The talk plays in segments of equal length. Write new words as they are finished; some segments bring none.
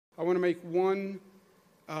I want to make one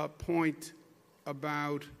point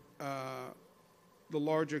about the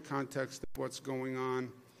larger context of what's going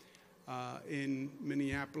on in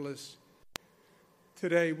Minneapolis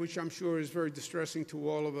today, which I'm sure is very distressing to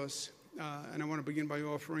all of us. And I want to begin by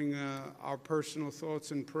offering our personal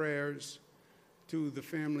thoughts and prayers to the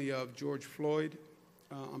family of George Floyd,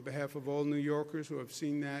 on behalf of all New Yorkers who have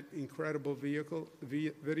seen that incredible video.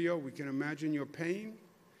 We can imagine your pain,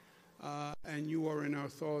 and you are in our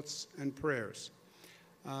thoughts and prayers.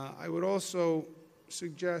 I would also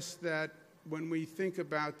suggest that when we think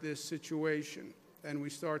about this situation and we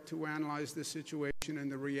start to analyze the situation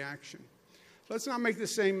and the reaction, let's not make the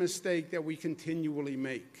same mistake that we continually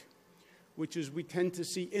make, which is we tend to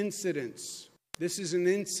see incidents. This is an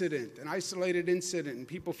incident, an isolated incident, and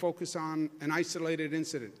people focus on an isolated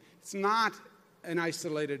incident. It's not an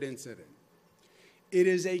isolated incident. It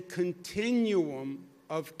is a continuum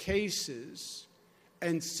of cases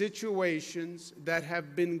and situations that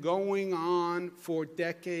have been going on for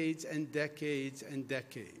decades and decades and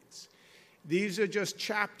decades. These are just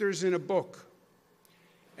chapters in a book,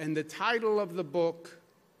 and the title of the book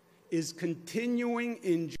is Continuing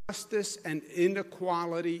Injustice and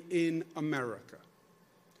Inequality in America.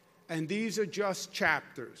 And these are just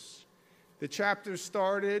chapters. The chapters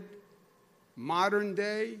started modern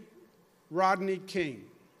day Rodney King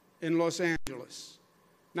in Los Angeles,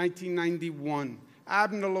 1991.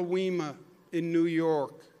 Abner Louima in New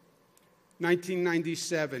York,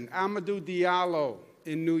 1997. Amadou Diallo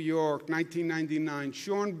in New York, 1999.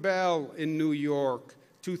 Sean Bell in New York,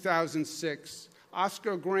 2006.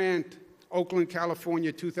 Oscar Grant, Oakland,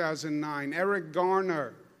 California, 2009. Eric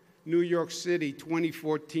Garner, New York City,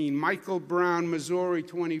 2014. Michael Brown, Missouri,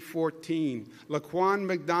 2014. Laquan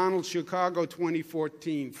McDonald, Chicago,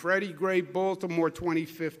 2014. Freddie Gray, Baltimore,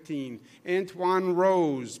 2015. Antoine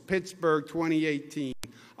Rose, Pittsburgh, 2018.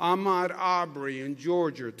 Ahmaud Arbery in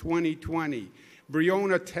Georgia, 2020.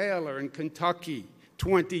 Breonna Taylor in Kentucky,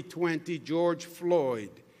 2020. George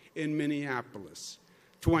Floyd in Minneapolis,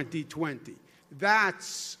 2020.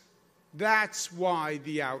 That's why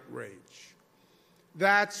the outrage.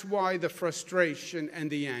 That's why the frustration and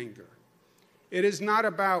the anger. It is not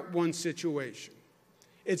about one situation.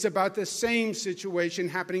 It's about the same situation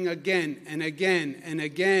happening again and again and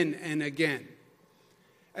again and again,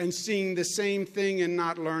 and seeing the same thing and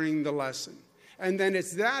not learning the lesson. And then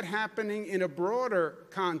it's that happening in a broader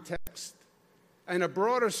context and a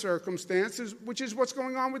broader circumstances, which is what's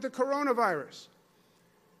going on with the coronavirus,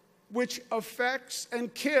 which affects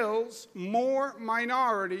and kills more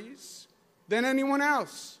minorities than anyone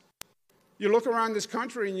else. You look around this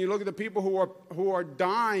country and you look at the people who are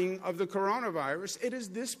dying of the coronavirus, it is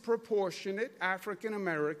disproportionate African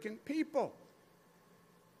American people.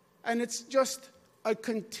 And it's just a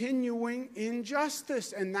continuing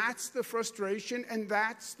injustice, and that's the frustration, and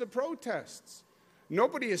that's the protests.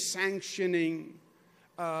 Nobody is sanctioning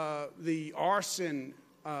the arson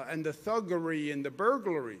and the thuggery and the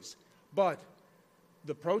burglaries, but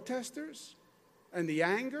the protesters and the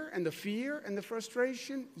anger and the fear and the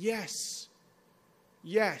frustration, yes,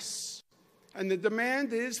 yes. And the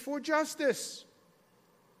demand is for justice.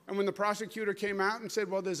 And when the prosecutor came out and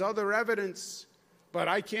said, well, there's other evidence, but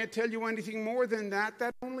I can't tell you anything more than that,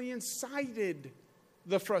 that only incited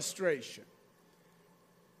the frustration.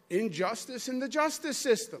 Injustice in the justice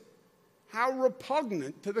system. How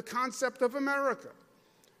repugnant to the concept of America.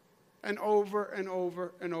 And over and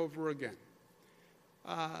over and over again.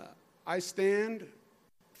 I stand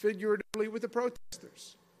figuratively with the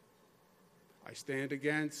protesters. I stand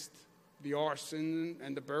against the arson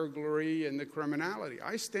and the burglary and the criminality.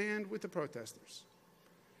 I stand with the protesters.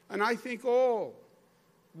 And I think all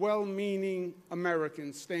well-meaning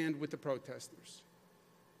Americans stand with the protesters.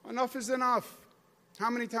 Enough is enough. How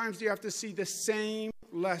many times do you have to see the same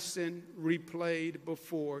lesson replayed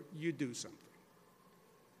before you do something?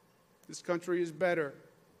 This country is better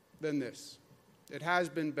than this. It has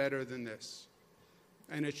been better than this.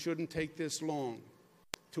 And it shouldn't take this long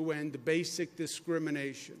to end basic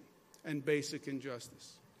discrimination and basic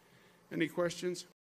injustice. Any questions?